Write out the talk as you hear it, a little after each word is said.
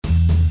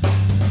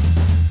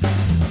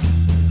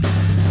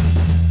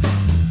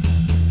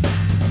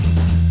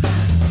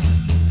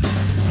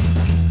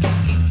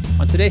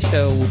today's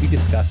show, we'll be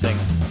discussing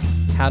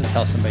how to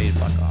tell somebody to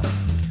fuck off.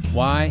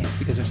 Why?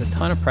 Because there's a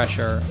ton of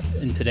pressure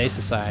in today's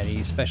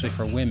society, especially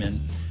for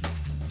women,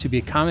 to be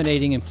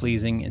accommodating and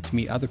pleasing and to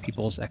meet other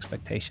people's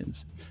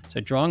expectations.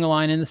 So drawing a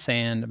line in the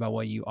sand about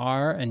what you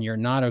are and you're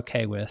not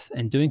okay with,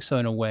 and doing so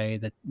in a way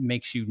that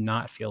makes you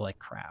not feel like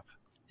crap.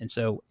 And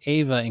so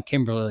Ava and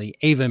Kimberly,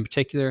 Ava in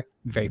particular,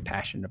 very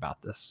passionate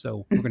about this.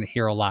 So we're going to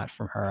hear a lot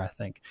from her, I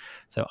think.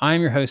 So I'm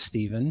your host,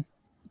 Stephen.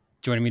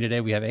 Joining me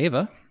today, we have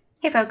Ava.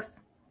 Hey, folks.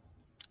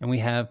 And we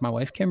have my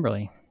wife,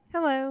 Kimberly.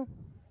 Hello.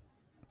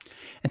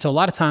 And so a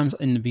lot of times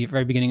in the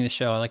very beginning of the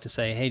show, I like to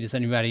say, hey, does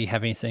anybody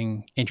have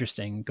anything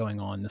interesting going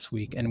on this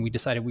week? And we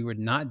decided we would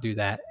not do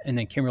that. And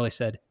then Kimberly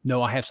said,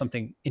 no, I have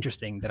something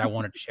interesting that I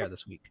wanted to share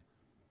this week.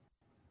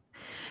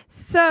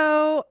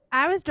 So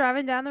I was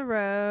driving down the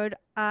road,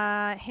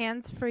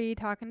 hands-free,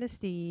 talking to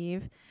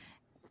Steve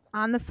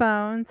on the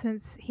phone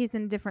since he's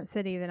in a different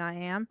city than I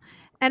am.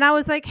 And I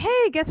was like,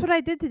 hey, guess what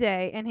I did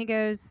today? And he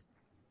goes,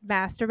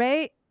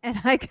 masturbate. And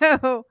I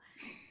go,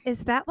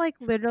 is that like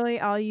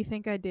literally all you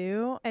think I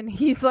do? And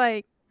he's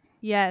like,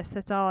 yes,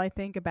 that's all I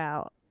think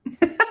about.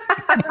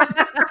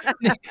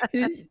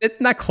 It's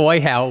not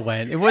quite how it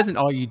went. It wasn't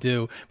all you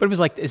do, but it was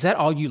like, is that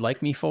all you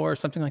like me for? Or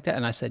something like that.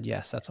 And I said,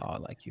 yes, that's all I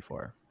like you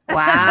for.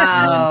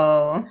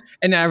 Wow.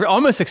 And I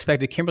almost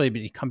expected Kimberly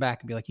to come back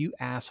and be like, you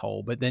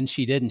asshole. But then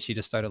she didn't. She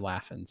just started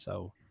laughing.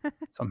 So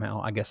somehow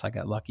I guess I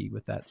got lucky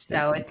with that.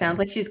 So it sounds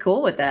like she's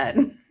cool with that.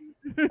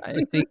 I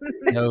think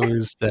she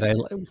knows that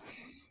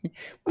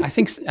I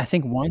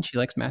think one, she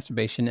likes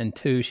masturbation, and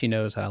two, she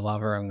knows that I love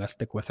her. I'm going to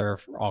stick with her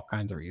for all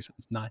kinds of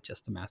reasons, not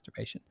just the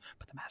masturbation,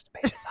 but the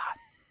masturbation's hot.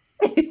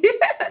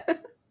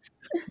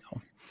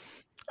 So,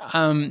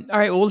 all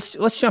right, well,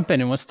 let's jump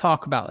in and let's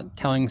talk about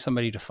telling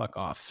somebody to fuck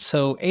off.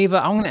 So, Ava,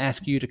 I want to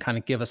ask you to kind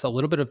of give us a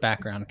little bit of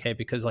background, okay?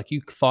 Because like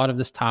you thought of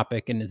this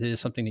topic, and it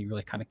is something that you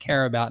really kind of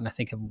care about, and I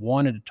think have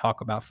wanted to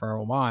talk about for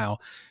a while.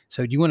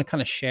 So, do you want to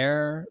kind of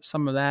share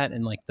some of that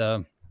and like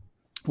the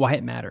why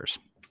it matters?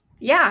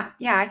 Yeah,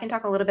 I can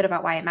talk a little bit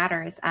about why it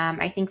matters.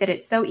 I think that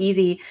it's so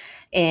easy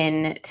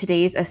in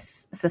today's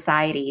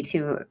society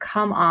to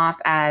come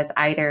off as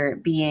either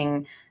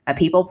being a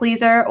people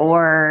pleaser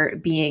or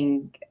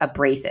being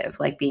abrasive,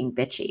 like being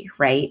bitchy,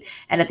 right?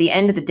 And at the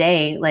end of the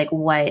day, like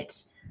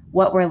what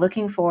we're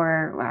looking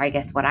for, or I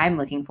guess what I'm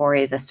looking for,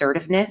 is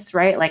assertiveness,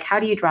 right? Like, how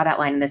do you draw that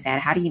line in the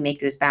sand? How do you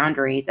make those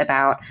boundaries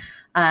about,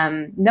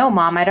 no,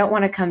 mom, I don't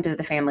want to come to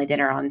the family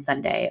dinner on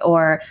Sunday,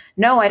 or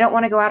no, I don't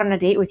want to go out on a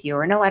date with you,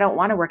 or no, I don't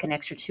want to work an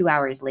extra 2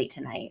 hours late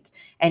tonight,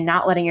 and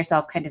not letting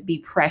yourself kind of be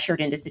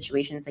pressured into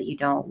situations that you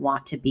don't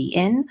want to be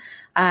in,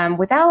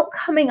 without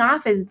coming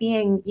off as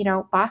being,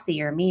 bossy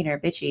or mean or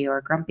bitchy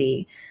or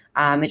grumpy.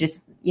 And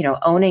just,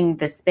 owning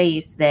the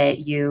space that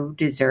you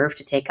deserve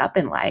to take up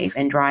in life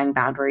and drawing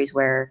boundaries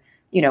where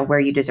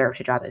you deserve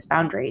to draw those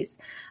boundaries.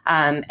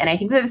 And I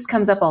think that this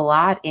comes up a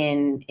lot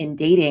in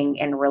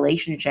dating and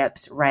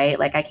relationships, right?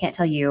 Like, I can't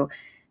tell you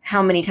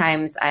how many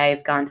times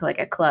I've gone to like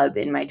a club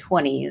in my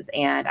 20s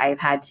and I've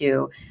had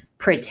to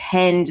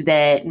pretend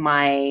that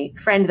my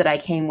friend that I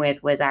came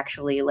with was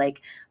actually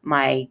like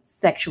my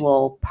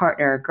sexual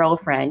partner,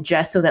 girlfriend,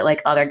 just so that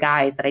like other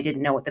guys that I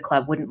didn't know at the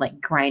club wouldn't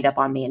like grind up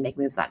on me and make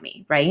moves on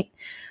me, right?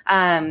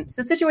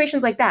 So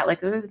situations like that,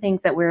 like those are the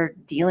things that we're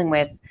dealing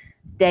with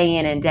day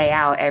in and day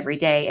out every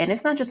day. And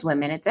it's not just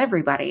women, it's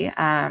everybody.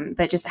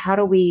 But just how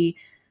do we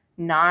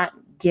not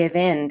give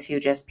in to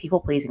just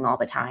people pleasing all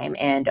the time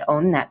and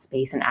own that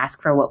space and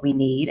ask for what we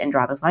need and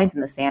draw those lines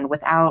in the sand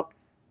without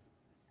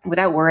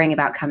worrying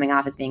about coming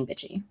off as being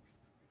bitchy.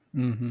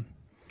 Mm-hmm.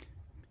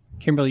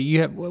 Kimberly, you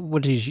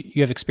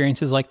have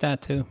experiences like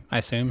that too, I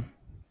assume?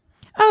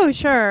 Oh,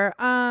 sure.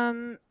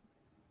 I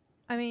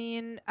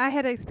mean, I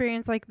had an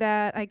experience like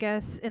that, I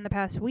guess, in the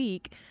past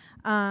week,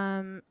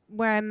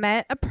 where I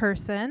met a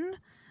person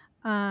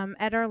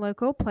at our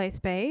local play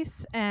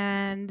space,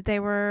 and they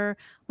were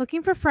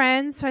looking for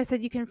friends. So I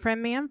said, you can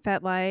friend me on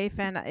FetLife,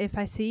 and if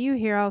I see you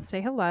here, I'll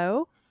say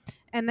hello.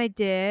 And they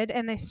did,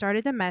 and they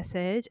started a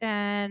message,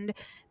 and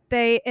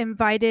they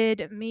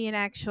invited me and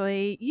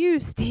actually you,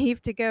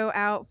 Steve, to go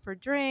out for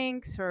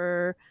drinks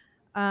or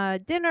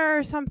dinner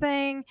or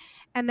something.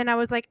 And then I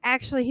was like,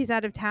 actually, he's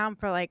out of town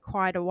for like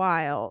quite a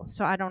while,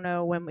 so I don't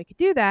know when we could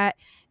do that.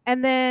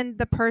 And then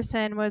the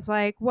person was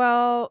like,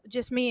 well,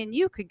 just me and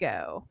you could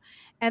go.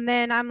 And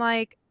then I'm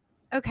like,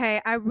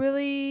 okay, I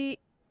really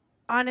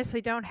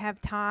honestly don't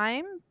have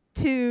time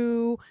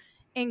to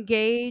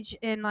engage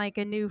in like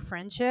a new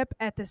friendship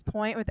at this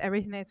point with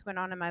everything that's going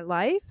on in my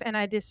life. And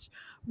I just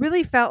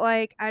really felt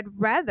like I'd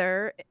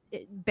rather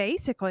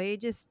basically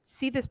just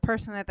see this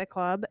person at the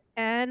club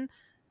and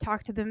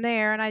talk to them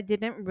there. And I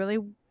didn't really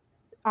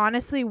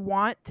honestly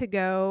want to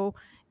go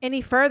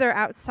any further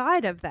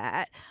outside of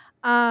that.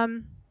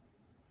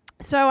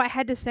 So I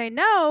had to say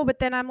no, but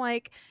then I'm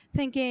like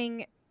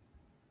thinking,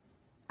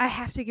 I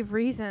have to give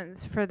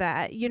reasons for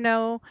that,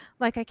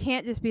 like I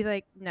can't just be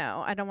like,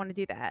 no, I don't want to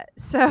do that.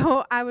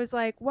 So I was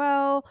like,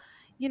 well,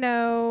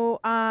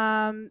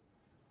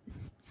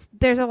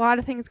 there's a lot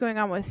of things going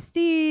on with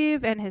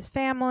Steve and his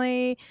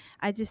family.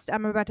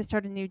 I'm about to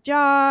start a new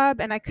job,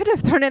 and I could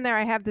have thrown in there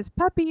I have this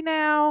puppy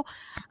now.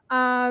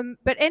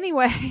 But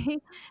anyway,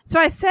 so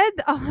I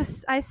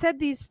said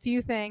these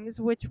few things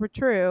which were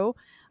true.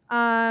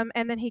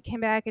 And then he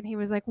came back and he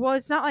was like, "Well,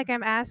 it's not like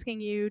I'm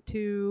asking you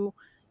to,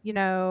 you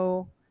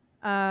know,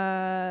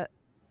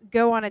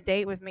 go on a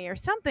date with me or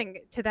something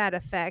to that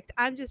effect.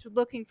 I'm just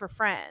looking for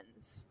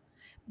friends,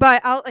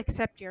 but I'll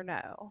accept your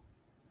no."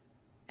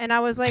 And I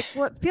was like,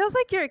 "Well, it feels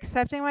like you're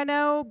accepting my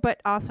no,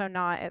 but also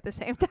not at the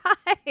same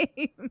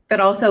time." But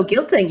also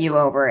guilting you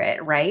over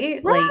it,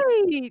 right?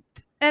 Right.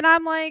 And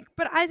I'm like,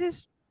 "But I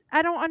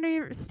don't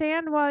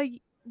understand why.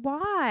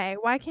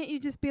 Why can't you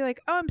just be like,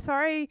 "Oh, I'm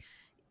sorry.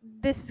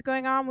 This is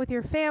going on with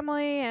your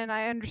family and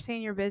I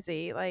understand you're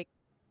busy." Like,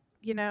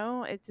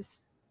 it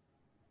just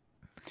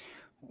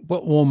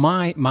Well,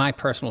 my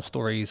personal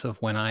stories of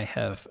when I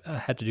have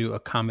had to do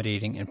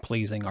accommodating and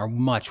pleasing are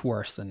much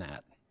worse than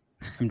that.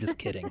 I'm just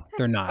kidding.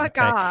 They're not. fuck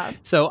Okay. off.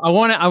 So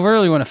I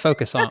really want to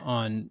focus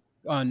on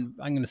I'm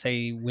going to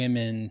say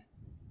women,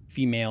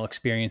 female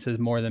experiences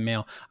more than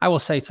male. I will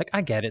say it's like,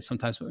 I get it.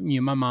 Sometimes,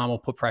 my mom will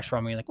put pressure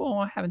on me like, well,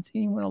 I haven't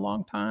seen you in a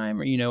long time,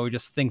 or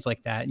just things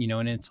like that,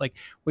 and it's like,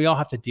 we all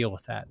have to deal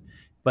with that.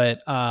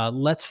 But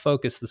let's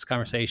focus this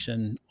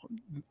conversation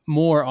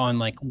more on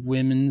like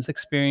women's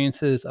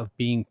experiences of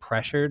being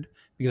pressured,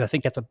 because I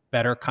think that's a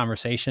better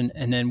conversation.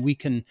 And then we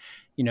can,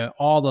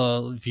 all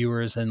the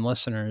viewers and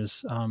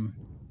listeners,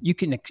 you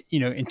can,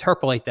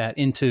 interpolate that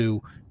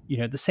into,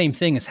 the same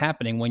thing is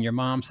happening when your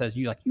mom says,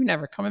 you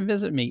never come and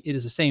visit me. It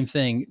is the same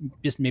thing,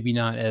 just maybe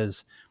not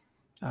as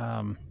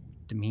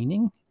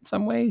demeaning in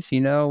some ways,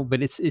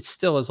 but it's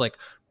still as like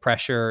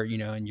pressure,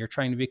 and you're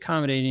trying to be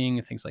accommodating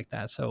and things like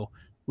that. So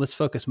let's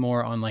focus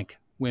more on like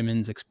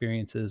women's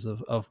experiences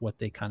of what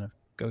they kind of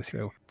go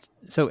through.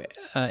 So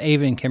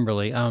Ava and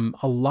Kimberly,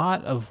 a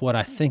lot of what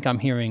I think I'm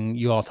hearing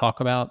you all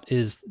talk about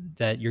is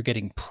that you're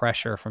getting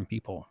pressure from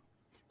people.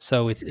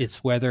 So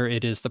it's whether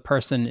it is the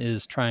person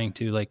is trying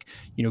to like,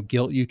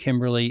 guilt you,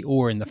 Kimberly,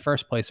 or in the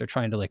first place they're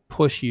trying to like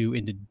push you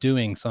into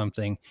doing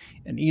something.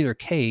 In either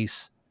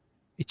case,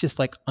 it's just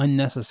like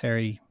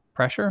unnecessary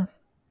pressure.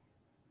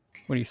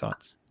 What are your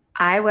thoughts?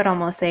 I would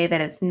almost say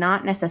that it's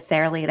not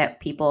necessarily that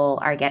people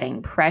are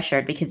getting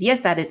pressured, because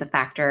yes, that is a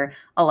factor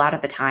a lot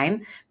of the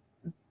time.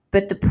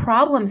 But the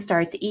problem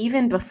starts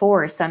even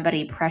before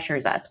somebody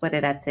pressures us,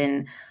 whether that's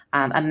in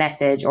a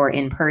message or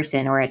in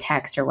person or a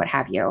text or what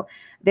have you.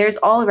 There's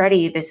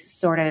already this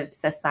sort of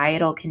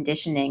societal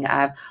conditioning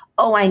of,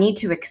 oh, I need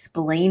to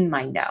explain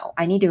my no.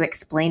 I need to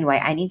explain why.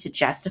 I need to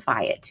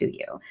justify it to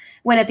you.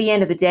 When at the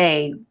end of the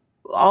day,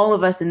 all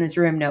of us in this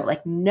room know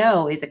like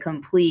no is a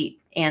complete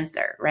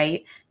answer,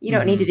 right? You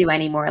don't need to do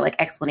any more like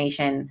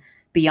explanation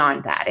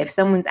beyond that. If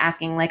someone's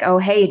asking like, oh,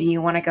 hey, do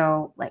you want to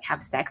go like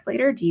have sex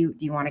later? Do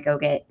you want to go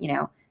get,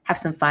 have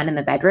some fun in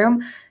the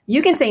bedroom?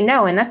 You can say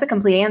no. And that's a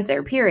complete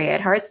answer,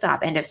 period. Hard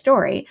stop, end of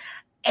story.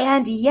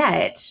 And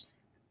yet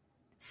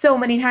so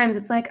many times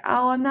it's like,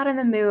 oh, I'm not in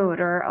the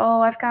mood, or,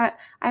 oh, I've got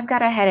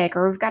a headache,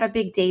 or we've got a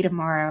big day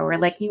tomorrow, or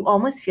like you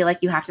almost feel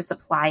like you have to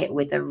supply it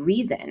with a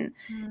reason.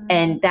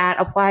 And that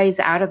applies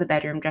out of the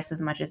bedroom just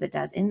as much as it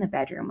does in the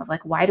bedroom, of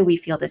like, why do we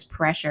feel this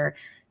pressure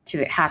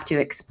to have to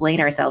explain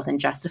ourselves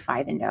and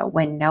justify the no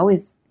when no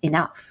is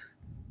enough?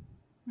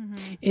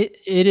 It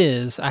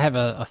is. I have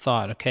a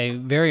thought. Okay,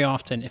 very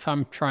often if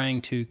I'm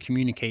trying to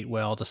communicate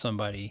well to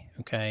somebody,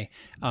 okay,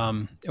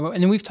 and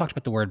then we've talked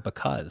about the word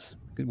because,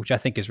 which I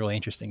think is really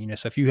interesting.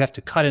 So if you have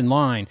to cut in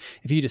line,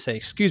 if you just say,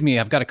 "Excuse me,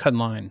 I've got to cut in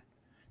line,"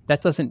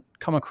 that doesn't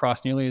come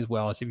across nearly as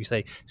well as if you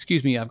say,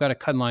 "Excuse me, I've got to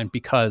cut in line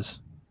because,"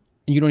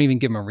 and you don't even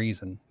give them a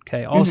reason.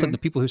 Okay, all of a sudden the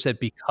people who said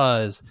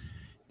because,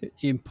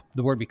 the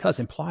word because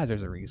implies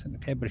there's a reason.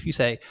 Okay, but if you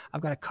say,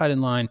 "I've got to cut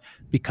in line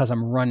because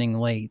I'm running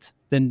late,"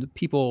 then the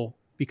people,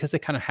 because they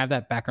kind of have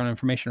that background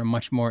information, are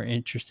much more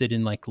interested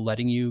in like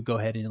letting you go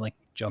ahead and like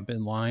jump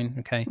in line.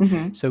 Okay.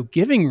 So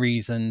giving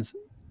reasons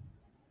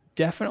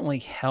definitely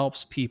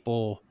helps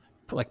people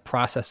like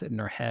process it in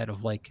their head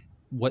of like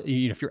what,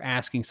 if you're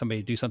asking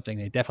somebody to do something,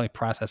 they definitely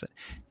process it.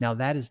 Now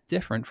that is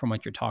different from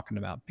what you're talking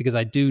about, because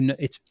I do know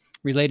it's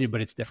related, but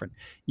it's different.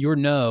 Your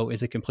no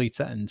is a complete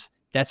sentence.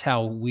 That's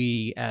how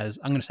we, as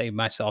I'm going to say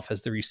myself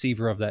as the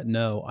receiver of that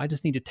no, I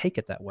just need to take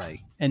it that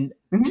way. And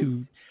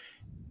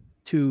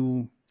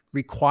to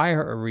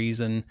require a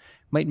reason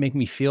might make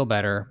me feel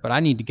better, but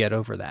I need to get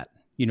over that,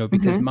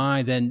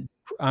 because then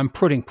I'm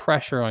putting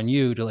pressure on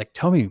you to like,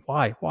 tell me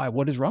why,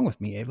 what is wrong with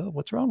me, Ava?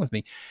 What's wrong with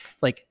me?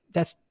 Like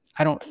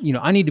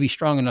I need to be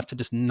strong enough to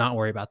just not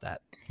worry about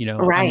that.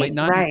 I might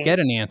not get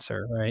an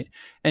answer. Right.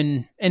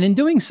 And in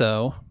doing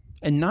so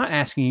and not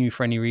asking you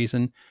for any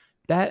reason,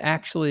 that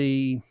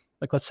actually,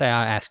 like, let's say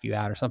I ask you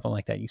out or something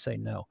like that, you say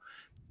no.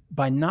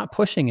 By not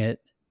pushing it,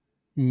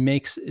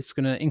 it's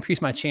going to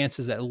increase my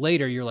chances that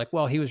later you're like,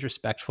 well, he was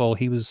respectful,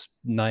 he was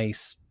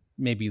nice,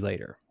 maybe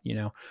later,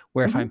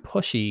 where if I'm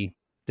pushy,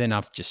 then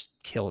I've just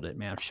killed it,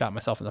 man. I've shot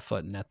myself in the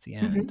foot, and that's the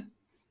end.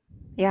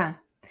 Yeah.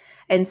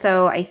 And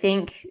so I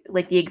think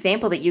like the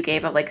example that you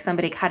gave of like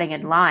somebody cutting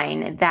in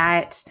line,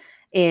 that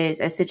is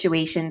a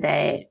situation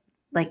that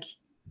like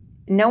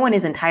no one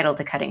is entitled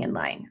to cutting in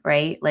line,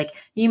 right? Like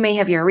you may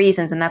have your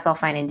reasons and that's all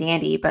fine and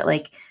dandy, but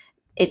like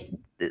it's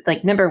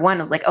like number one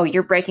is like, oh,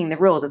 you're breaking the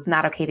rules. It's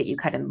not okay that you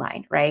cut in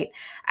line, right?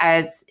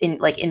 As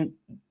in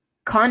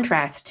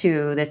contrast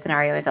to the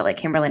scenarios that like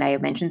Kimberly and I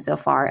have mentioned so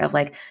far of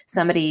like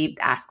somebody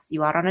asks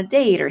you out on a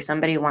date or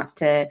somebody wants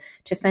to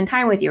spend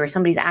time with you or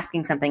somebody's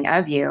asking something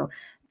of you.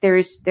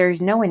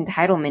 There's no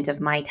entitlement of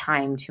my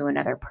time to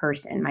another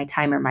person, my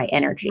time or my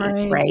energy,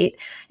 right?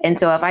 And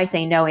so if I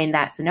say no in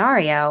that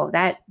scenario,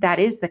 that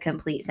is the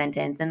complete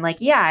sentence. And like,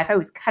 yeah, if I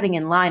was cutting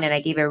in line and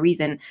I gave a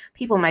reason,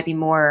 people might be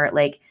more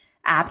like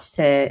apt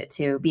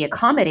to be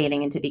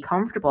accommodating and to be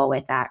comfortable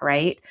with that,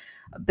 right?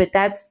 But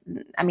that's,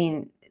 I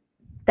mean,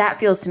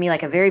 that feels to me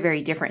like a very,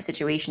 very different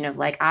situation of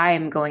like,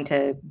 I'm going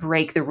to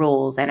break the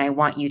rules and I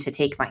want you to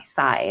take my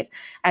side,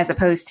 as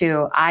opposed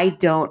to I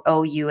don't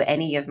owe you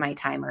any of my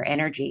time or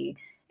energy.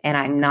 And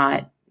I'm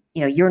not,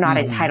 you're not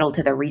entitled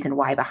to the reason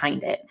why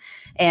behind it.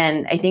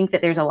 And I think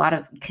that there's a lot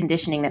of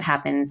conditioning that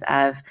happens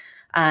of,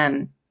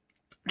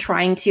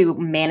 trying to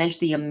manage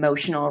the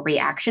emotional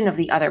reaction of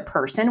the other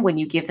person when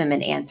you give them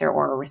an answer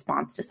or a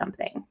response to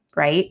something,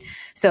 right?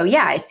 So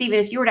yeah, Stephen,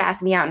 if you were to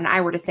ask me out and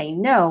I were to say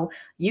no,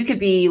 you could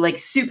be like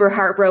super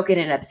heartbroken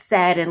and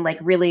upset and like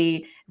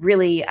really,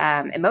 really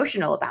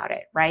emotional about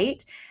it,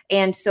 right?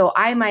 And so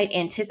I might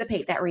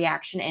anticipate that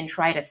reaction and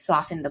try to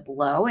soften the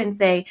blow and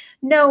say,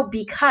 no,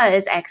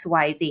 because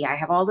XYZ, I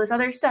have all this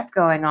other stuff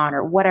going on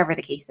or whatever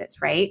the case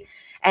is, right?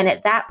 And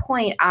at that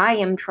point, I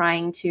am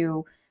trying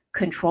to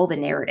control the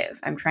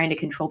narrative. I'm trying to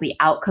control the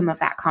outcome of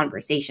that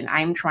conversation.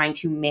 I'm trying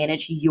to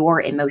manage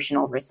your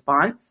emotional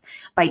response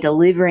by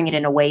delivering it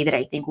in a way that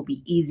I think will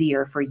be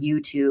easier for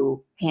you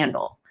to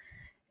handle.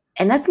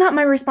 And that's not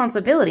my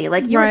responsibility.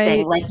 Like you were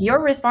saying, like your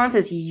response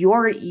is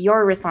your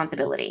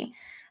responsibility.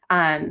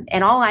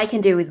 And all I can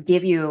do is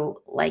give you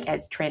like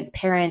as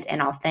transparent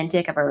and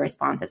authentic of a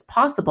response as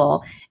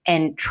possible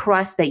and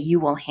trust that you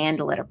will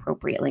handle it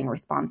appropriately and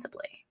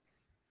responsibly.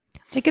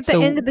 Like at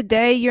the end of the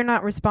day, you're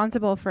not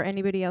responsible for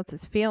anybody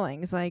else's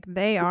feelings. Like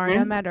they are,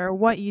 no matter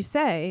what you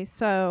say.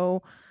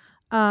 So,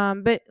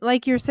 but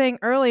like you're saying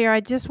earlier, I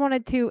just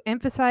wanted to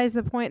emphasize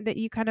the point that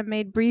you kind of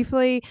made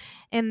briefly,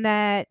 in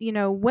that,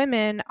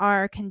 women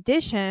are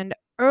conditioned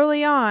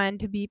early on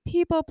to be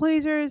people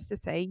pleasers, to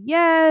say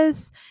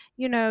yes,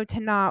 to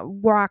not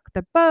rock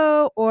the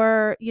boat,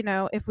 or,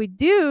 if we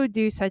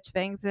do such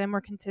things, then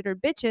we're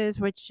considered bitches,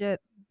 which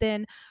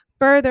then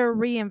further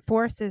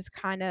reinforces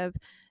kind of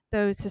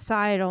those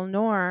societal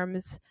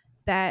norms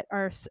that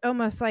are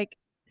almost like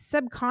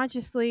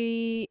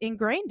subconsciously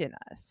ingrained in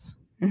us.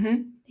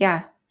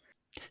 Yeah.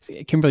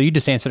 See, Kimberly, you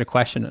just answered a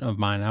question of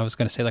mine. I was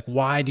going to say, like,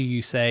 why do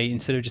you say,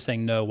 instead of just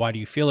saying no, why do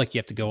you feel like you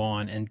have to go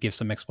on and give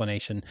some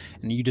explanation?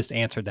 And you just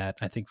answered that,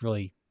 I think,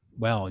 really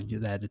well,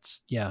 that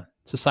it's,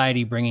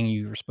 society bringing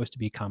you're supposed to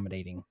be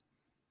accommodating.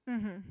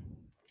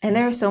 And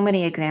there are so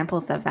many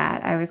examples of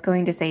that. I was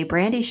going to say,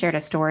 Brandy shared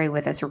a story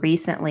with us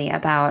recently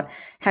about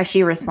how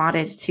she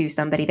responded to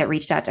somebody that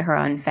reached out to her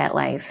on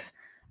FetLife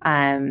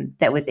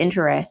that was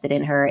interested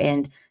in her,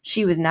 and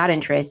she was not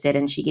interested.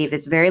 And she gave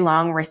this very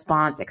long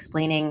response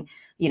explaining,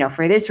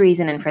 for this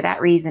reason and for that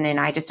reason, and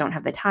I just don't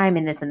have the time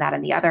and this and that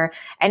and the other.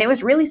 And it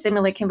was really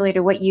similar, Kimberly,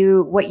 to what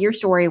your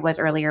story was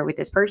earlier with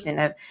this person.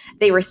 Of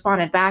they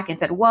responded back and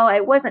said, well, I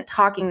wasn't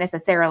talking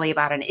necessarily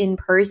about an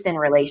in-person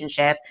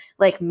relationship.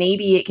 Like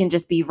maybe it can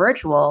just be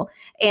virtual.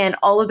 And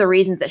all of the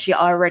reasons that she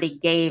already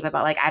gave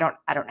about like, I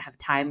don't have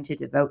time to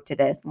devote to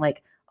this.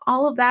 Like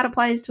all of that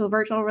applies to a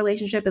virtual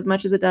relationship as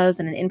much as it does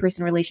in an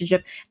in-person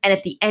relationship. And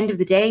at the end of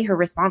the day, her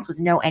response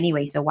was no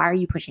anyway. So why are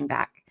you pushing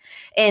back?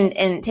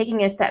 And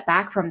taking a step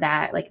back from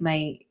that, like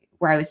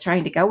where I was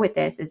trying to go with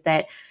this is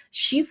that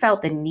she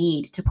felt the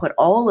need to put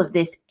all of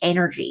this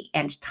energy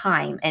and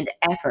time and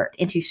effort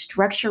into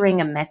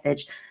structuring a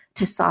message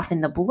to soften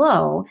the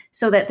blow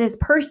so that this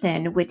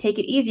person would take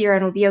it easier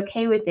and would be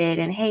okay with it.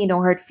 And hey,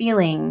 no hard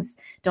feelings,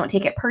 don't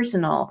take it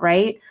personal,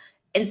 right?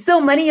 And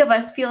so many of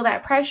us feel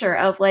that pressure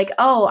of like,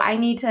 oh, I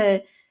need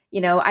to,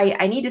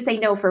 I need to say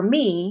no for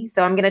me.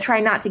 So I'm going to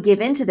try not to give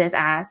into this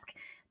ask,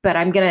 but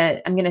I'm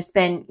going to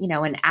spend,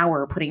 an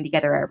hour putting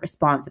together a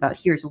response about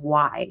here's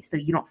why, so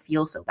you don't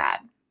feel so bad.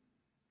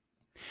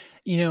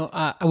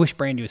 I wish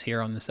Brandy was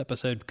here on this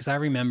episode, because I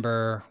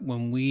remember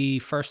when we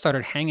first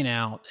started hanging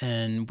out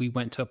and we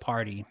went to a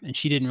party and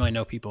she didn't really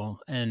know people,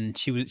 and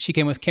she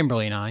came with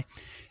Kimberly and I,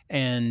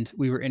 and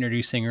we were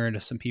introducing her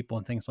to some people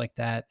and things like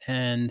that.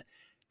 And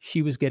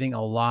she was getting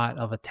a lot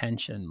of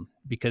attention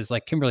because,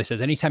 like Kimberly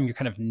says, anytime you're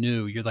kind of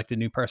new, you're like the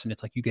new person,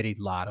 it's like you get a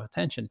lot of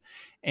attention.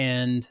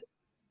 And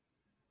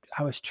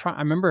I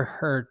remember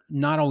her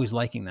not always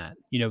liking that,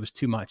 it was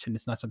too much and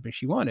it's not something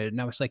she wanted. And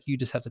I was like, you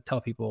just have to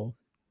tell people,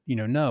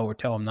 no, or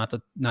tell them not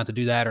to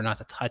do that, or not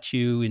to touch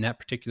you in that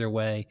particular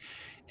way.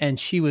 And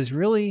she was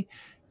really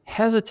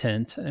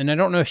hesitant. And I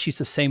don't know if she's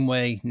the same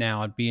way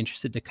now. I'd be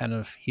interested to kind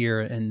of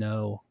hear and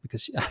know,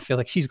 because I feel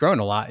like she's grown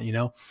a lot,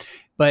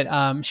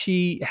 But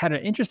she had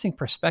an interesting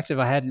perspective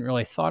I hadn't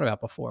really thought about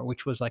before,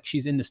 which was like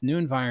she's in this new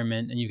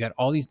environment and you got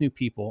all these new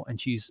people,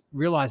 and she's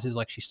realizes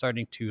like she's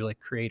starting to like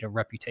create a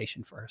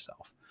reputation for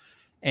herself.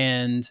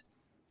 And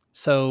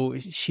so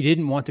she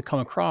didn't want to come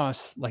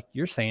across, like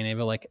you're saying,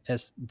 Ava, like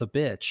as the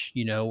bitch,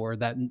 or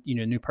that,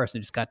 new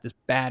person just got this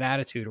bad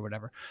attitude or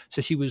whatever.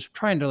 So she was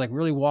trying to like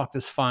really walk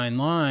this fine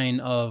line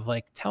of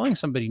like telling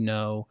somebody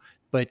no,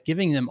 but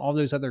giving them all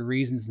those other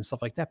reasons and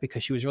stuff like that,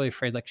 because she was really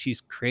afraid like she's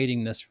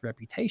creating this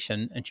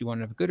reputation and she wanted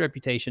to have a good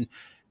reputation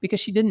because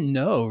she didn't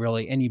know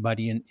really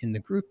anybody in the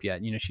group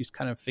yet. She's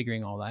kind of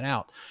figuring all that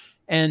out.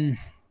 And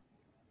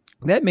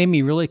that made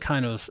me really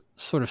kind of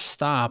sort of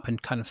stop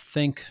and kind of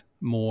think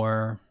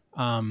more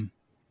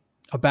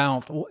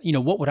about,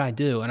 what would I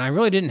do? And I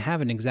really didn't have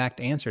an exact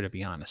answer, to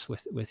be honest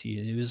with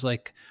you. It was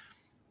like,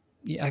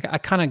 yeah, I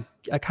kind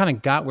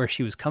of got where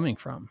she was coming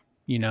from,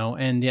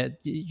 and yet,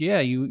 yeah,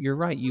 you're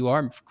right. You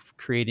are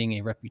creating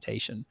a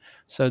reputation.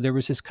 So there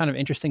was this kind of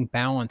interesting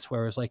balance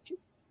where it was like,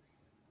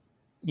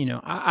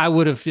 I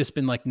would have just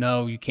been like,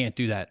 no, you can't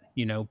do that,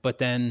 but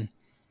then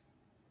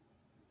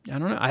I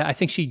don't know. I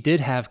think she did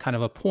have kind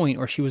of a point,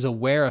 or she was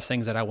aware of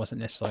things that I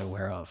wasn't necessarily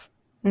aware of.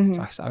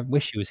 Mm-hmm. So I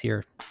wish she was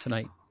here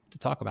tonight to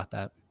talk about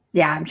that.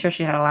 Yeah, I'm sure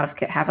she had a lot of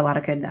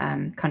good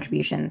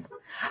contributions.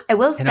 I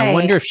will say, I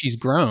wonder if she's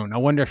grown. I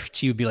wonder if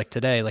she would be like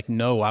today, like,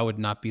 no, I would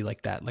not be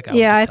like that. Like,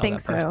 I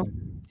think so.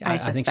 I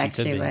suspect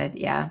she would.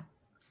 Yeah.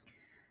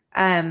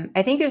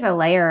 I think there's a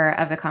layer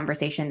of the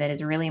conversation that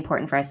is really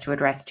important for us to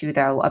address too,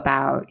 though,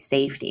 about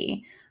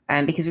safety.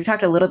 Because we've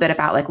talked a little bit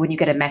about like when you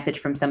get a message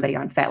from somebody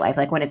on FetLife,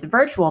 like when it's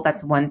virtual,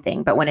 that's one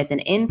thing. But when it's an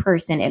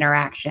in-person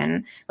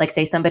interaction, like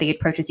say somebody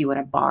approaches you in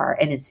a bar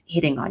and is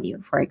hitting on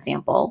you, for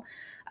example,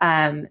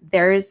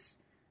 there's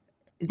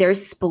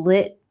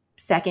split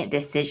second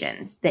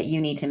decisions that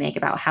you need to make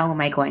about how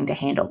am I going to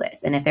handle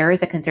this? And if there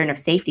is a concern of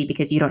safety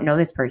because you don't know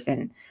this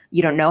person,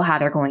 you don't know how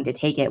they're going to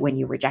take it when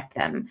you reject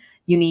them.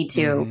 You need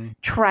to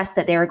trust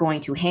that they're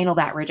going to handle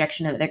that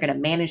rejection, that they're going to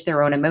manage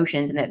their own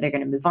emotions and that they're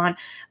going to move on.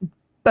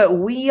 But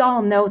we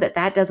all know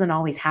that doesn't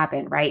always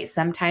happen, right?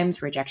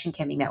 Sometimes rejection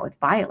can be met with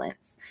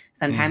violence.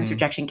 Sometimes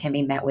rejection can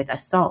be met with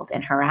assault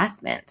and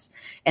harassment.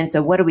 And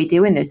so what do we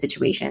do in those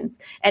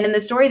situations? And in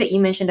the story that you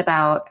mentioned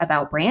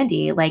about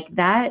Brandy, like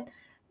that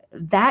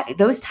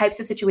those types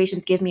of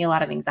situations give me a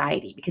lot of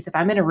anxiety, because if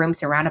I'm in a room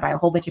surrounded by a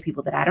whole bunch of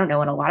people that I don't know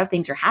and a lot of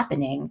things are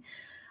happening,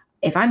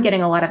 if I'm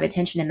getting a lot of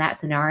attention in that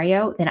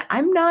scenario, then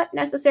I'm not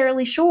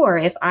necessarily sure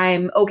if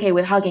I'm okay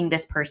with hugging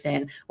this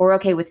person or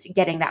okay with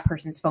getting that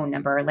person's phone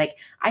number. Like,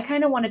 I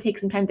kind of want to take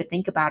some time to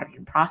think about it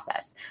and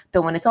process.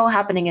 But when it's all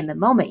happening in the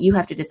moment, you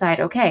have to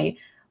decide, okay,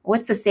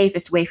 what's the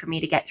safest way for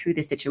me to get through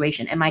this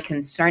situation? Am I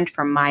concerned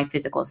for my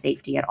physical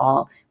safety at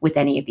all with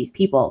any of these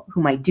people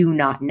whom I do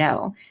not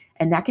know?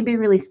 And that can be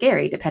really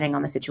scary depending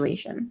on the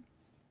situation.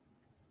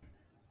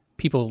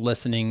 People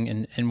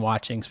listening and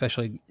watching,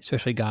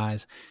 especially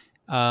guys,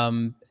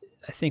 I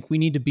think we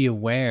need to be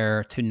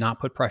aware to not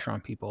put pressure on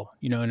people,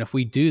 and if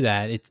we do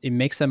that, it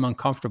makes them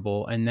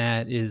uncomfortable. And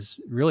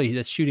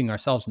that's shooting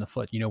ourselves in the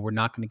foot. We're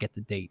not going to get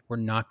the date.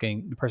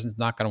 The person's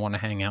not going to want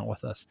to hang out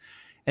with us.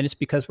 And it's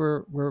because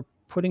we're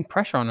putting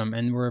pressure on them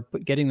and we're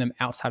getting them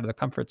outside of the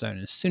comfort zone.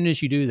 And as soon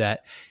as you do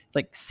that, it's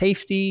like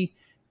safety,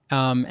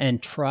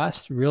 and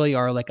trust really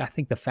are like, I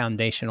think the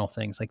foundational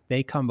things, like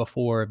they come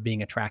before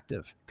being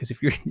attractive, because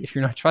if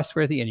you're not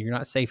trustworthy and you're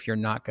not safe, you're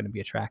not going to be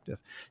attractive.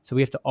 So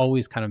we have to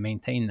always kind of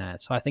maintain that.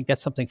 So I think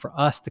that's something for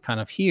us to kind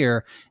of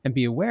hear and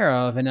be aware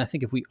of. And I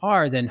think if we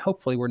are, then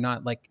hopefully we're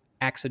not like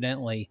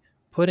accidentally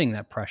putting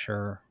that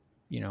pressure,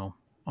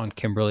 on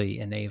Kimberly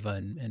and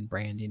Ava and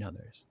Brandy and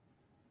others.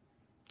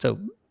 So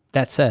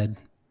that said,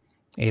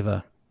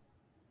 Ava,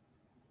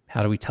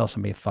 how do we tell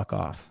somebody to fuck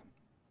off?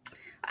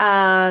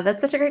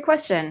 That's such a great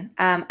question.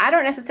 I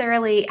don't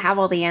necessarily have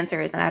all the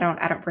answers, and I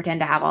don't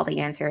pretend to have all the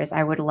answers.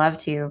 I would love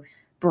to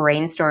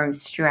brainstorm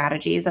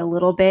strategies a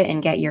little bit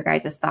and get your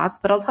guys' thoughts,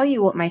 but I'll tell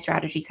you what my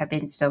strategies have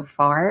been so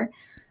far.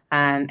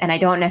 And I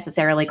don't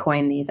necessarily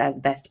coin these as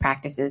best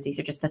practices. These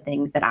are just the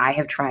things that I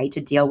have tried to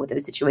deal with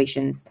those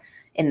situations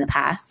in the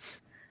past.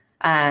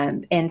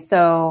 And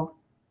so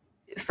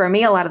for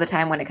me, a lot of the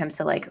time when it comes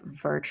to like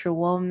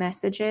virtual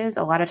messages,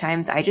 a lot of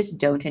times I just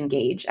don't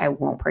engage. I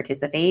won't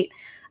participate.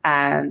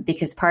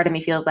 Because part of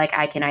me feels like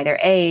I can either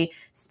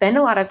spend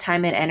a lot of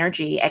time and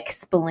energy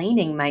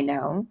explaining my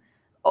no,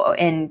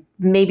 and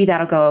maybe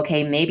that'll go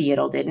okay, maybe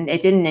it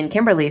didn't in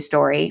Kimberly's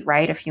story,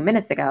 right, a few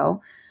minutes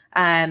ago,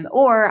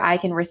 or I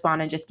can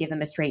respond and just give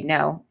them a straight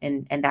no,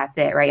 and that's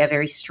it, right, a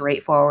very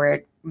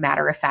straightforward,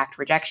 matter-of-fact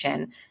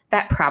rejection.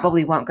 That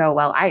probably won't go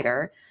well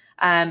either,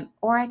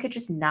 or I could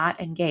just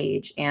not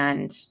engage,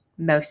 and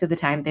most of the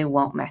time they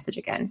won't message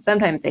again.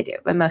 Sometimes they do,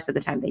 but most of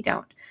the time they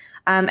don't.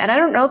 And I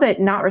don't know that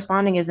not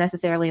responding is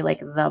necessarily like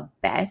the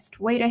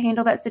best way to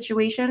handle that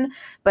situation,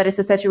 but it's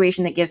a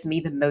situation that gives me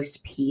the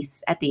most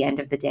peace at the end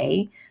of the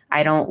day.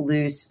 I don't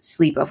lose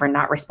sleep over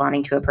not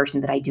responding to a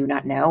person that I do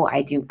not know.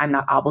 I'm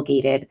not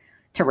obligated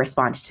to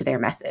respond to their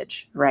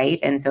message, right?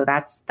 And so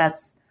that's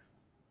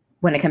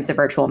when it comes to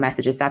virtual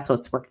messages, that's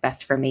what's worked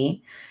best for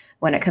me.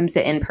 when it comes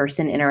to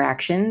in-person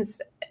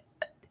interactions,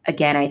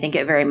 again, I think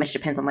it very much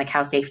depends on like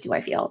how safe do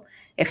I feel.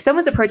 If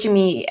someone's approaching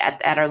me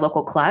at our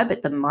local club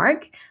at the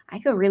Mark, I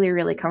feel really,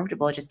 really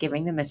comfortable just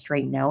giving them a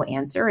straight no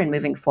answer and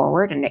moving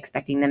forward and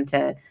expecting them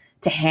to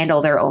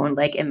handle their own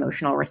like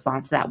emotional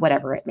response to that,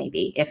 whatever it may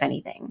be, if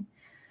anything.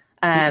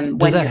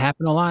 Does that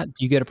happen a lot?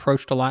 Do you get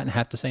approached a lot and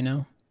have to say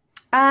no?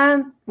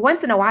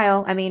 Once in a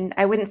while. I mean,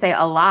 I wouldn't say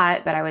a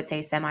lot, but I would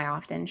say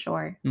semi-often.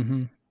 Sure.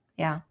 Mm-hmm.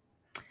 Yeah.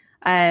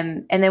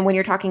 And then when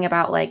you're talking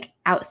about like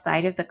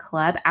outside of the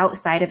club,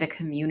 outside of a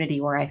community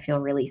where I feel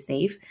really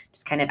safe,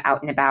 just kind of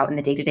out and about in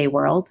the day-to-day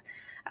world,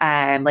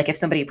 like if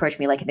somebody approached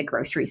me like in the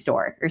grocery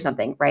store or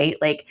something, right?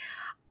 Like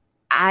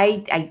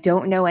I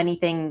don't know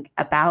anything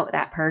about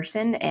that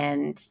person,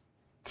 and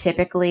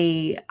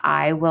typically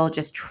I will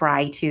just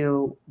try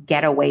to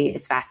get away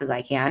as fast as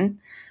I can,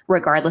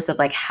 regardless of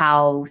like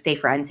how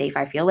safe or unsafe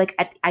I feel.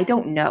 Like I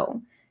don't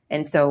know.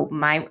 And so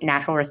my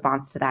natural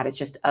response to that is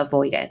just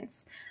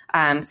avoidance.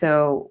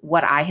 So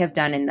what I have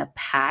done in the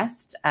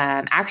past,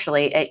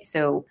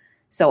 so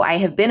I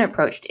have been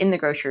approached in the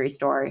grocery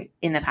store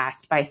in the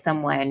past by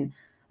someone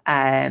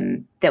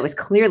that was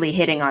clearly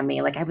hitting on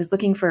me. Like I was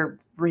looking for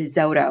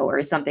risotto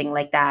or something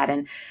like that.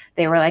 And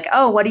they were like,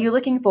 oh, what are you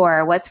looking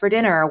for? What's for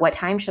dinner? What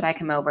time should I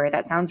come over?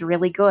 That sounds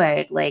really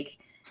good. Like,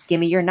 give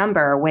me your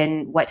number.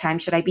 What time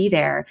should I be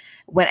there?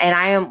 And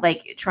I am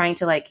like trying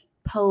to like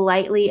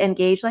politely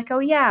engage, like, oh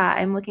yeah,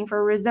 I'm looking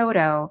for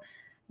risotto.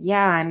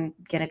 Yeah, I'm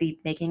going to be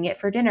making it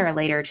for dinner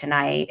later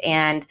tonight.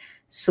 And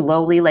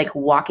slowly like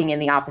walking in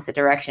the opposite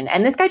direction.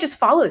 And this guy just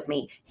follows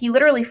me. He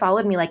literally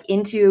followed me like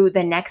into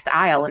the next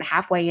aisle, and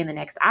halfway in the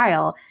next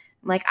aisle,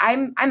 I'm like,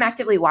 I'm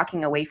actively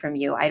walking away from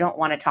you. I don't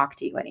want to talk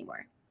to you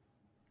anymore.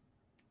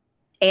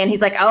 And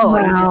he's like, oh, wow.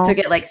 And he just took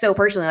it like so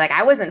personally. Like,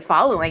 I wasn't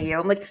following you.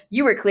 I'm like,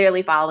 you were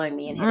clearly following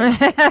me and hitting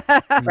me,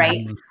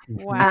 right?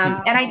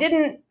 Wow. And I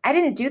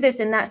didn't do this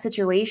in that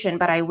situation,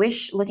 but I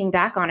wish, looking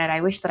back on it, I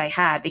wish that I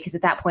had, because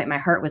at that point my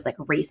heart was like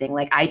racing.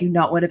 Like, I do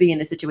not want to be in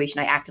this situation.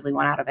 I actively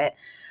want out of it.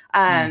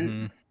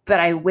 But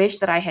I wish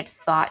that I had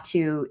thought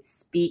to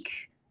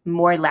speak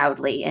more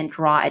loudly and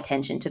draw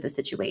attention to the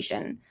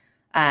situation.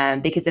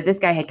 Because if this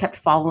guy had kept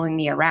following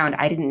me around,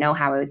 I didn't know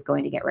how I was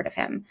going to get rid of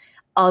him.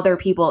 Other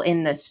people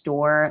in the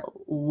store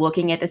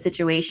looking at the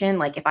situation,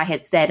 like if I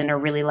had said in a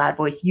really loud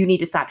voice, you need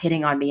to stop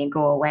hitting on me and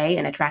go away,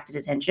 and attracted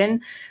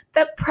attention,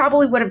 that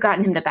probably would have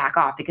gotten him to back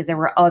off, because there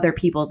were other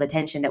people's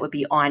attention that would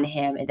be on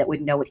him and that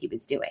would know what he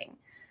was doing.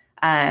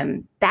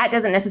 That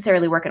doesn't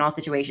necessarily work in all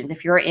situations.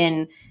 If you're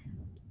in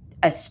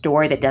a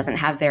store that doesn't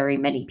have very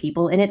many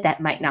people in it, that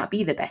might not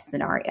be the best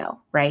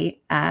scenario, right?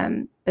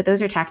 But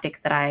those are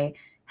tactics that I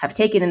have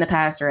taken in the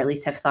past, or at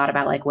least have thought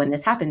about, like, when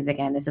this happens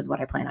again, this is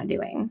what I plan on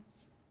doing.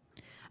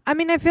 I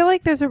mean, I feel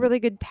like there's a really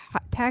good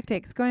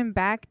tactics going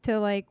back to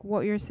like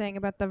what you're saying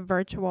about the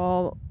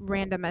virtual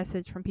random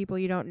message from people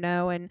you don't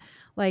know, and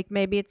like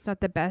maybe it's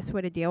not the best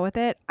way to deal with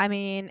it. I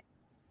mean,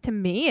 to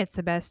me, it's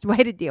the best way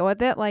to deal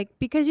with it, like,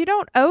 because you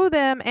don't owe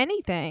them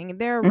anything.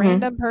 They're a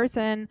random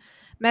person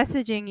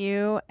messaging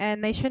you,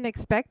 and they shouldn't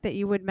expect that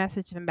you would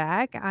message them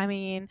back. I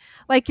mean,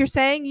 like you're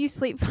saying, you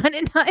sleep fine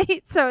at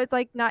night, so it's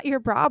like not your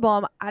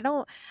problem. I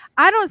don't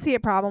see a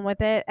problem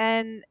with it.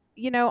 And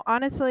you know,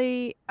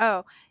 honestly,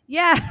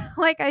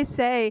 like I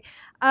say,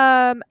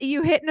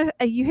 you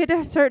hit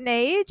a certain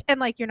age, and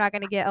like you're not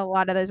going to get a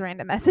lot of those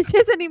random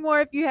messages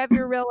anymore if you have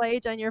your real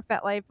age on your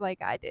FetLife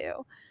like I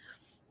do.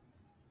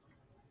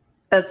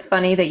 That's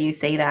funny that you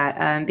say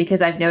that,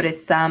 because I've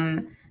noticed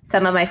some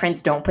of my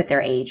friends don't put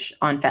their age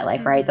on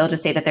FetLife, right? They'll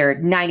just say that they're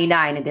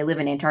 99 and they live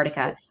in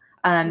Antarctica,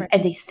 and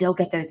they still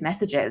get those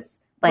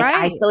messages. Like,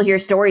 I still hear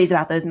stories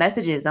about those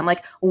messages. I'm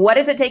like, what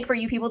does it take for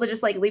you people to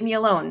just like leave me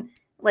alone?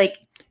 Like,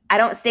 I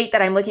don't state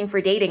that I'm looking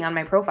for dating on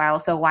my profile,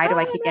 so why do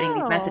I keep getting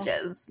these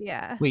messages?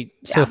 Yeah. Wait,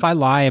 so if I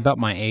lie about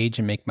my age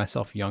and make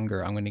myself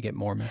younger, I'm going to get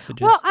more messages?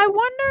 Well, I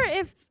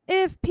wonder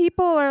if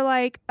people are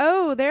like,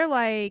 oh, they're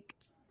like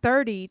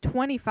 30,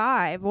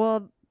 25.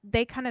 Well,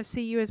 they kind of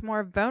see you as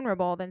more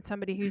vulnerable than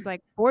somebody who's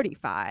like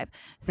 45.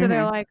 So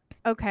they're like,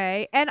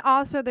 okay. And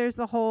also there's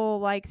the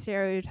whole like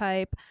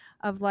stereotype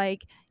of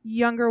like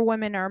younger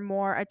women are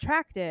more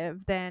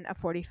attractive than a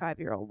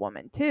 45-year-old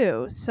woman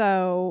too.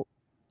 So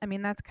I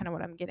mean, that's kind of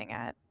what I'm getting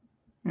at.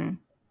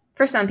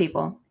 For some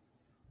people.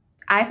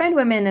 I find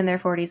women in their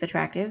 40s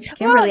attractive.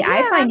 Kimberly, well,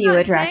 yeah, I find you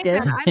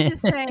attractive. I'm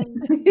just saying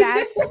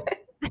that's...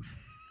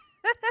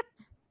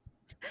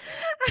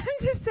 I'm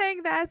just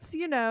saying that's,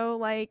 you know,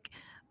 like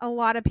a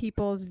lot of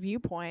people's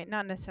viewpoint,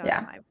 not necessarily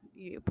my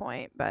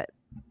viewpoint, but...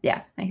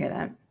 Yeah, I hear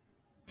that.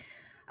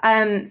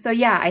 So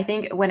yeah, I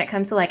think when it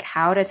comes to like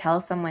how to tell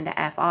someone to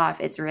F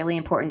off, it's really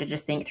important to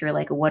just think through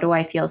like, what do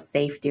I feel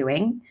safe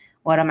doing?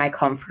 What am I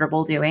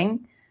comfortable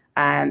doing?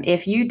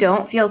 If you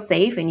don't feel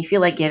safe and you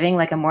feel like giving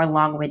like a more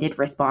long-winded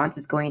response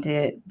is going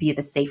to be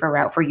the safer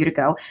route for you to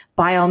go,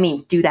 by all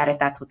means do that if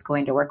that's what's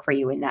going to work for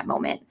you in that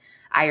moment.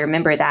 I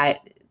remember that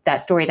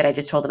story that I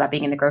just told about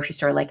being in the grocery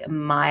store, like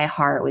my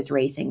heart was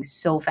racing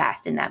so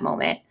fast in that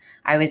moment.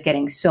 I was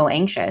getting so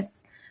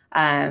anxious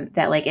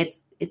that like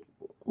it's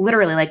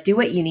literally like do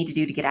what you need to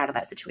do to get out of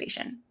that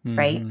situation.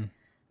 Right.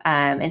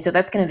 And so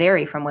that's going to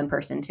vary from one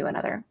person to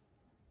another.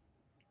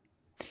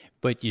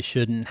 But you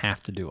shouldn't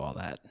have to do all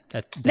that.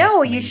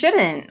 No, you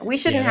shouldn't. We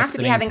shouldn't have to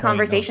be having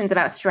conversations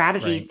about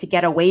strategies to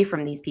get away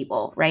from these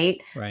people,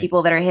 right?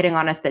 People that are hitting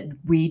on us that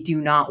we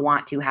do not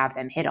want to have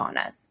them hit on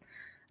us.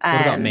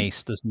 What about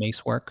mace? Does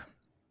mace work?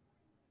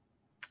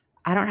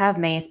 I don't have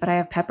mace, but I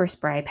have pepper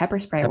spray. Pepper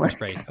spray works.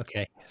 Spray.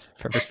 Okay.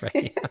 Pepper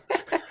spray.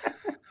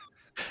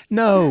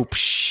 No.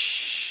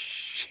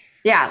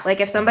 Yeah.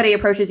 Like if somebody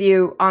approaches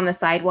you on the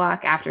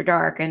sidewalk after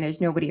dark and there's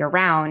nobody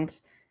around,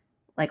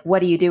 like, what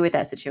do you do with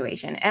that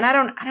situation? And I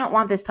don't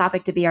want this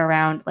topic to be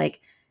around like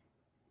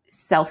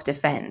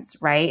self-defense,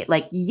 right?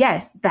 Like,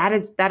 yes, that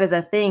is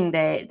a thing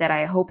that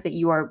I hope that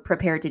you are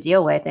prepared to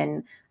deal with.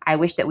 And I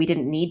wish that we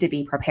didn't need to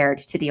be prepared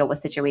to deal with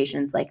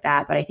situations like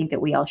that. But I think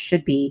that we all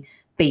should be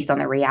based on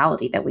the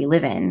reality that we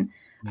live in.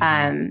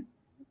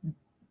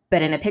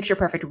 But in a picture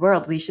perfect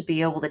world, we should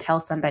be able to tell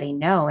somebody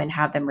no and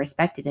have them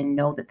respected and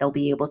know that they'll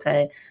be able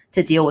to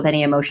deal with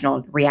any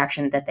emotional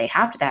reaction that they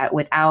have to that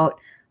without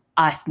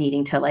us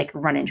needing to like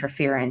run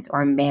interference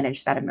or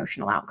manage that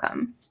emotional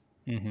outcome.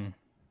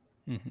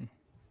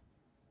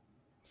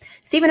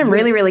 Stephen, I'm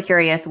really, really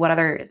curious what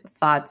other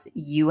thoughts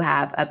you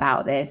have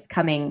about this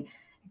coming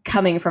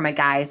from a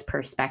guy's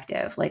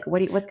perspective. Like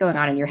what's going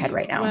on in your head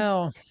right now?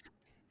 Well,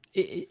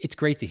 it's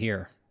great to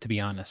hear, to be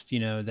honest,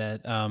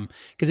 that,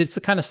 cause it's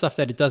the kind of stuff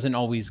that it doesn't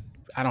always,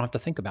 I don't have to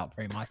think about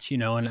very much,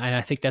 and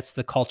I think that's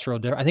the cultural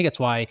difference. I think that's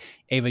why,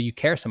 Ava, you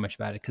care so much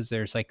about it. Cause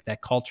there's like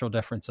that cultural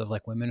difference of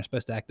like, women are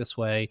supposed to act this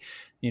way,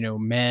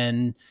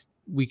 men,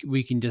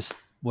 we can just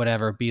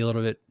whatever, be a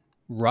little bit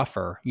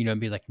rougher, and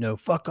be like, no,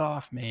 fuck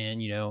off, man,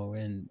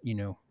 and,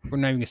 we're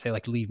not even gonna say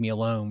like, leave me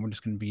alone. We're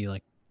just gonna be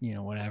like,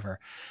 whatever.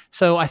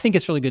 So I think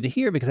it's really good to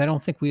hear because I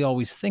don't think we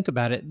always think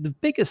about it. The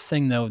biggest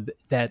thing though,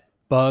 that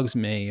bugs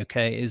me,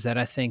 okay, is that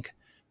I think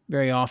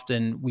very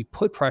often we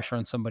put pressure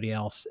on somebody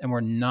else and we're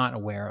not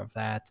aware of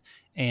that.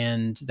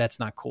 And that's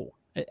not cool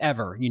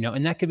ever,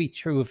 and that could be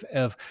true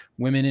of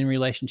women in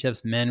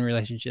relationships, men in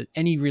relationships,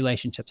 any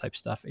relationship type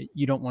stuff.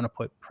 You don't want to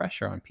put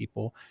pressure on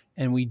people.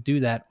 And we do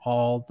that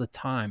all the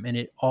time. And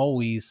it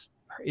always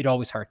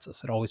hurts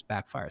us. It always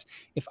backfires.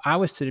 If I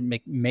was to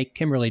make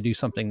Kimberly do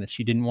something that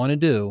she didn't want to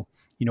do,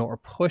 or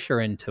push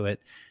her into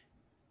it,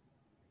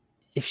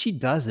 if she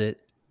does it,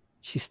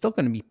 she's still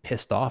going to be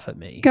pissed off at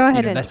me. Go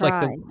ahead and that's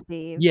try, like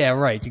Steve. Yeah,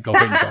 right. You go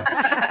ahead and try.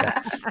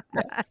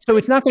 Yeah. So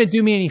it's not going to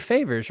do me any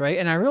favors, right?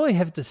 And I really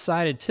have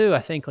decided too, I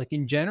think like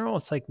in general,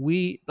 it's like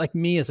me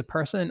as a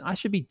person, I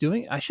should be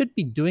doing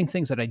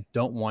things that I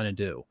don't want to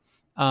do.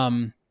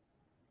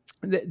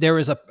 There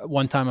was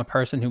one time a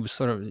person who was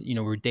sort of,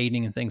 we're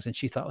dating and things, and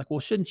she thought like, well,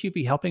 shouldn't you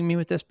be helping me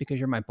with this because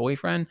you're my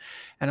boyfriend?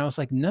 And I was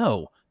like,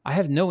 no, I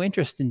have no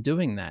interest in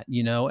doing that,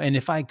 and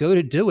if I go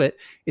to do it,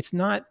 it's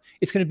going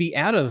to be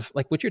out of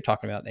like what you're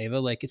talking about, Ava,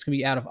 like it's going to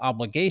be out of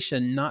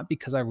obligation, not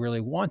because I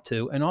really want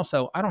to. And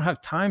also I don't have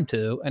time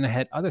to, and I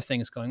had other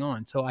things going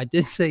on. So I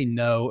did say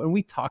no. And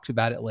we talked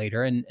about it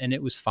later and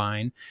it was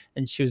fine.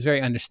 And she was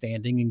very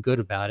understanding and good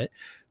about it.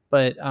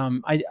 But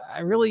I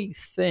really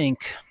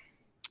think,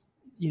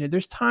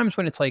 there's times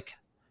when it's like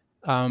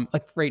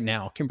right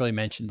now, Kimberly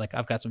mentioned, like,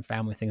 I've got some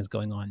family things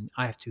going on.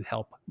 I have to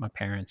help my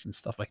parents and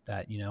stuff like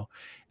that,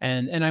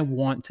 and I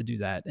want to do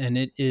that. And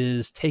it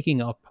is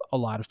taking up a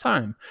lot of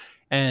time.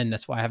 And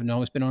that's why I haven't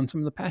always been on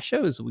some of the past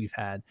shows that we've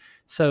had.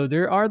 So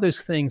there are those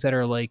things that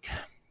are like,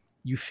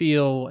 you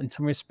feel in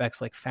some respects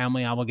like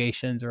family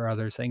obligations or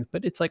other things,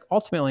 but it's like,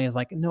 ultimately it's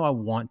like, no, I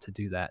want to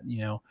do that,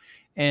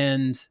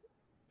 and,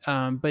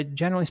 but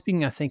generally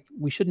speaking, I think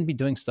we shouldn't be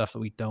doing stuff that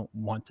we don't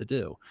want to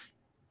do.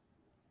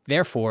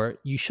 Therefore,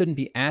 you shouldn't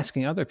be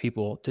asking other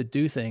people to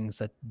do things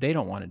that they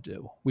don't want to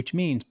do, which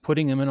means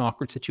putting them in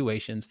awkward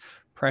situations,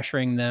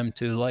 pressuring them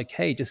to like,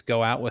 hey, just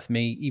go out with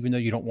me, even though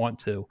you don't want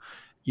to,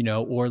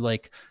 or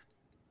like,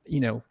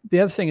 the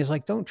other thing is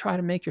like, don't try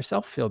to make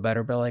yourself feel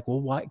better, but like,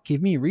 well, why?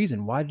 Give me a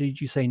reason. Why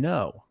did you say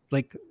no?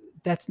 Like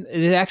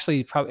it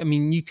actually probably, I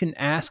mean, you can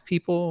ask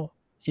people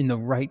in the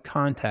right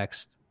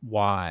context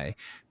why,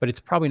 but it's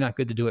probably not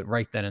good to do it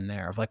right then and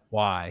there of like,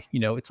 why,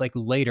 it's like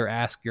later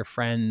ask your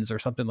friends or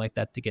something like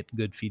that to get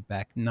good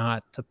feedback,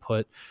 not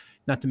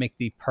to make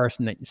the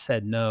person that you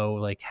said no,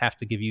 like have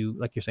to give you,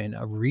 like you're saying,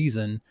 a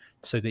reason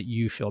so that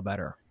you feel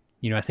better.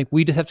 I think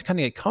we just have to kind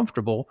of get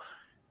comfortable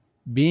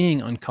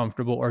being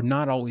uncomfortable or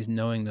not always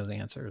knowing those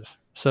answers.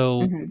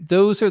 So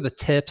those are the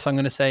tips I'm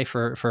going to say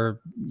for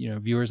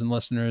viewers and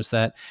listeners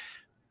that,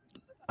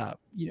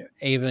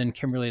 Ava and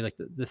Kimberly, like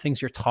the things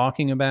you're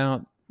talking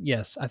about.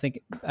 Yes, I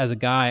think as a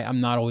guy, I'm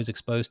not always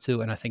exposed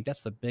to, and I think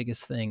that's the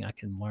biggest thing I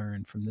can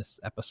learn from this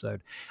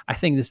episode. I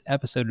think this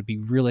episode would be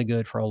really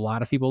good for a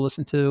lot of people to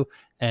listen to,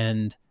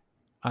 and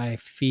I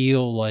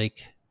feel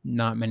like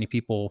not many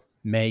people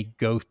may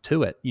go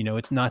to it.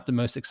 It's not the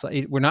most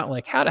exciting. We're not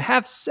like how to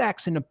have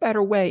sex in a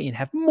better way and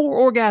have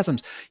more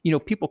orgasms.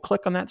 People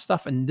click on that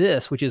stuff, and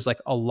this, which is like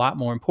a lot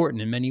more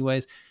important in many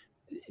ways,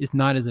 is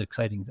not as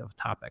exciting of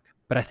a topic.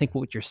 But I think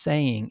what you're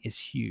saying is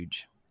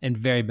huge and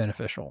very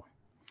beneficial.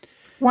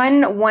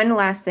 One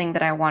last thing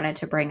that I wanted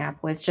to bring up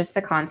was just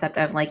the concept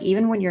of like,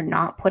 even when you're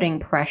not putting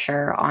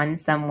pressure on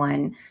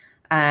someone,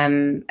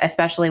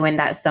 especially when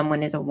that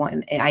someone is a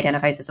woman,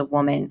 identifies as a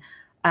woman,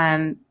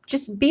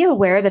 just be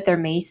aware that there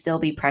may still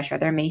be pressure.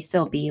 There may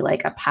still be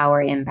like a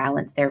power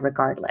imbalance there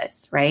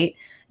regardless, right?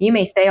 You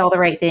may say all the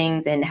right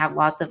things and have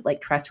lots of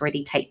like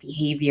trustworthy type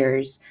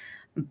behaviors,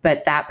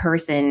 but that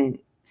person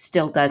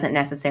still doesn't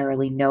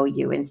necessarily know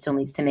you and still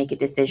needs to make a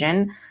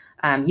decision.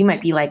 You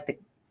might be like the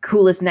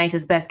coolest,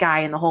 nicest, best guy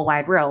in the whole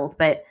wide world,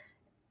 but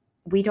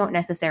we don't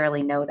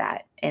necessarily know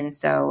that. And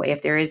so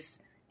if there is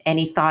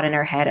any thought in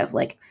our head of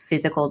like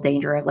physical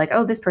danger of like,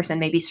 oh, this person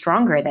may be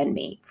stronger than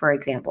me, for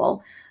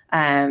example,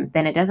 then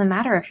it doesn't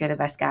matter if you're the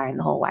best guy in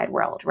the whole wide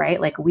world,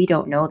 right? Like we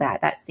don't know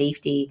that. That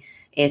safety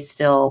is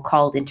still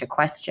called into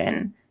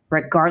question,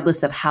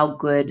 regardless of how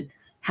good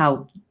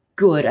of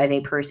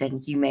a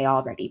person you may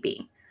already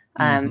be.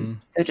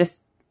 So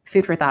just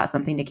food for thought,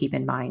 something to keep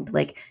in mind.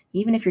 Like,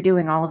 even if you're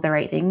doing all of the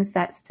right things,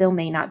 that still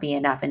may not be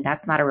enough. And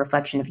that's not a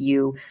reflection of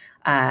you,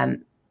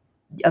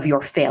 of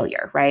your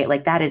failure, right?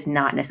 Like that is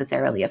not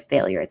necessarily a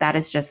failure. That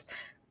is just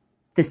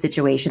the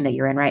situation that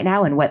you're in right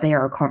now and what they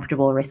are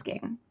comfortable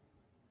risking.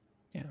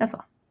 Yeah. That's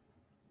all.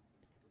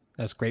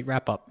 That's a great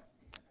wrap up.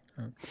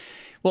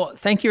 Well,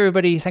 thank you,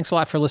 everybody. Thanks a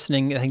lot for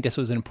listening. I think this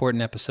was an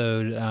important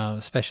episode,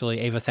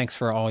 especially Ava. Thanks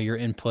for all your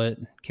input.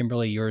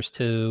 Kimberly, yours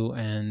too.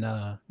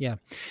 And yeah.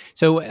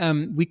 So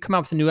we come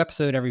out with a new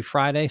episode every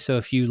Friday. So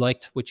if you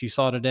liked what you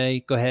saw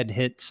today, go ahead,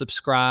 hit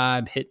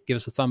subscribe, give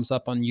us a thumbs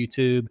up on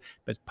YouTube.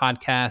 But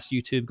podcast,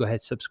 YouTube, go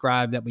ahead,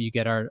 subscribe. That way you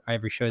get our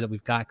every show that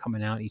we've got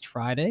coming out each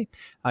Friday.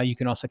 You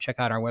can also check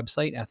out our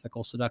website,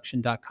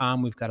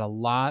 ethicalseduction.com. We've got a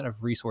lot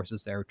of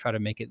resources there. We try to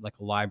make it like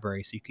a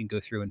library so you can go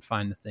through and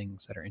find the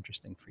things that are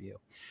interesting for you.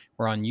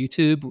 We're on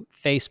YouTube,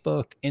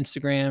 Facebook,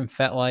 Instagram,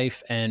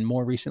 FetLife, and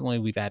more recently,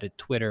 we've added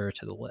Twitter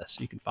to the list.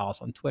 So you can follow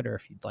us on Twitter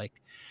if you'd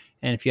like.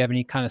 And if you have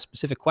any kind of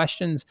specific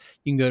questions,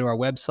 you can go to our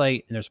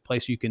website, and there's a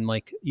place you can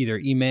like either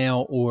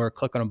email or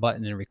click on a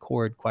button and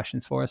record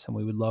questions for us, and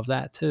we would love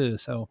that too.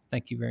 So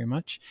thank you very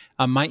much.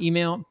 My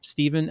email,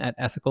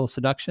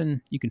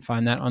 Stephen@ethicalseduction. You can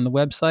find that on the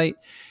website.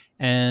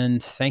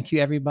 And thank you,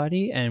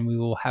 everybody. And we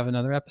will have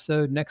another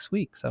episode next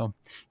week. So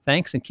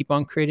thanks, and keep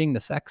on creating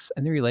the sex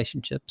and the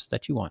relationships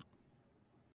that you want.